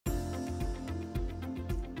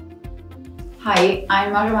Hi,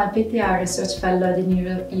 I'm Maura Malpetti, a research fellow at the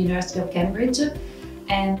University of Cambridge,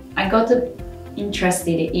 and I got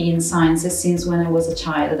interested in science since when I was a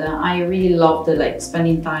child. I really loved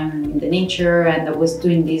spending time in the nature, and I was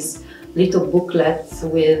doing these little booklets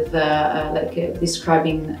with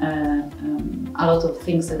describing a lot of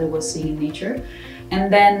things that I was seeing in nature.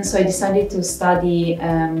 And then, so I decided to study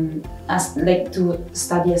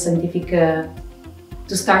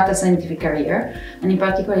to start a scientific career, and in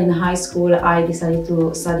particular in high school I decided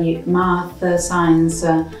to study math, science,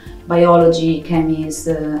 biology,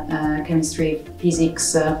 chemistry,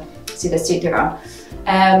 physics, etc.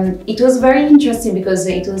 It was very interesting because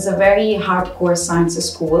it was a very hardcore science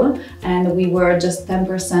school, and we were just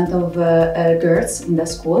 10% of girls in the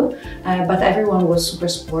school, but everyone was super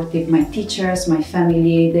supportive. My teachers, my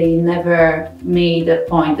family, they never made a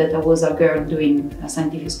point that I was a girl doing a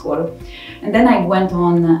scientific school. And then I went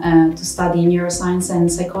on to study neuroscience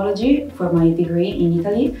and psychology for my degree in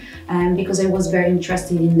Italy, because I was very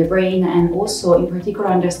interested in the brain, and also in particular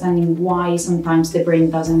understanding why sometimes the brain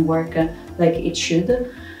doesn't work like it should.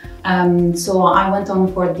 So I went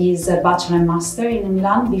on for this bachelor and master in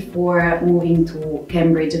Milan before moving to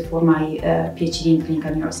Cambridge for my PhD in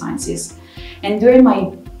clinical neurosciences. And during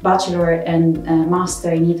my bachelor and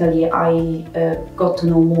master in Italy, I got to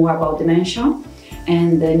know more about dementia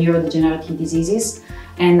and neurodegenerative diseases.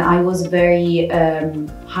 And I was very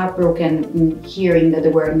heartbroken hearing that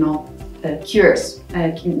there were no cures.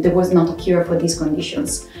 There was not a cure for these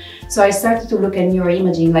conditions. So I started to look at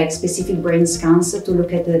neuroimaging, like specific brain scans, to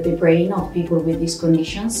look at the brain of people with these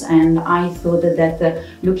conditions. And I thought that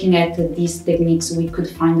looking at these techniques, we could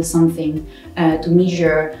find something to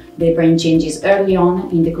measure the brain changes early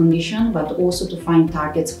on in the condition, but also to find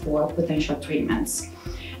targets for potential treatments.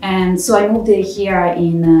 And so I moved here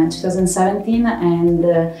in 2017, and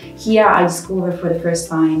here I discovered for the first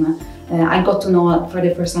time, I got to know for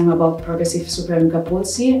the first time about progressive supranuclear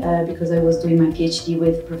palsy because I was doing my PhD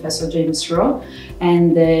with Professor James Rowe,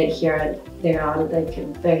 and here there are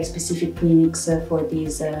very specific clinics for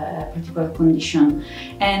this particular condition.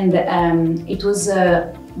 And it was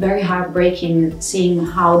very heartbreaking seeing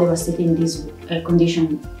how devastating this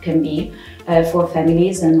condition can be for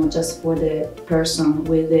families and not just for the person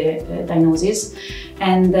with the diagnosis.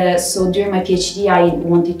 And so during my PhD I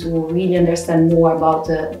wanted to really understand more about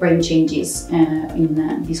brain changes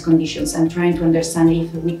in these conditions, and trying to understand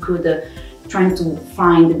if we could trying to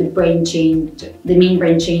find the brain change, the main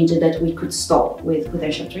brain change that we could stop with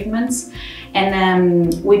potential treatments.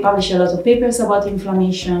 And we published a lot of papers about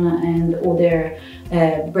inflammation and other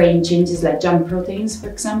brain changes like jump proteins, for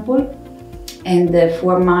example. And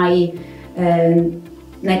for my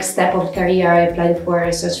next step of career, I applied for a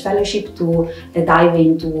research fellowship to dive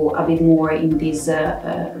into a bit more in this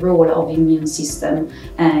role of immune system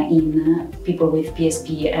in people with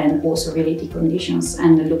PSP and also related conditions,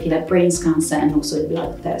 and looking at brain scans and also the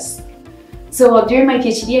blood tests. So during my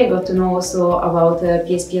PhD I got to know also about the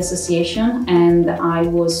PSP association, and I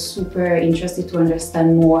was super interested to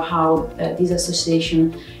understand more how this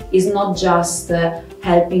association is not just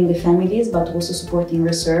helping the families but also supporting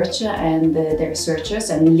research and the researchers,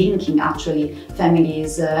 and linking actually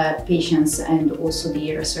families, patients and also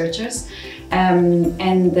the researchers.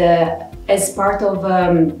 As part of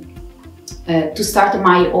to start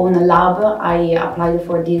my own lab, I applied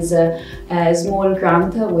for this small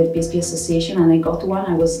grant with PSP Association, and I got one.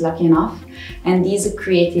 I was lucky enough, and this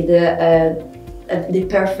created the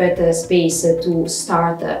perfect space to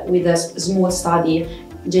start with a small study,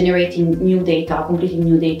 generating new data, completely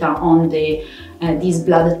new data on these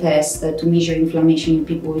blood tests to measure inflammation in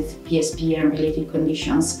people with PSP and related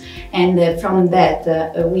conditions. And from that,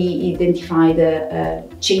 we identified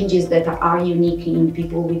changes that are unique in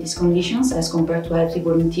people with these conditions as compared to healthy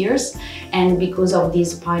volunteers. And because of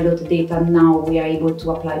this pilot data, now we are able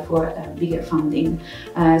to apply for bigger funding.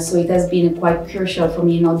 So it has been quite crucial for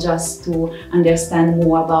me not just to understand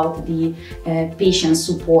more about the patient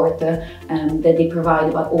support that they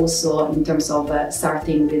provide, but also in terms of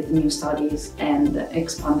starting with new studies and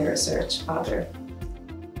expand the research further.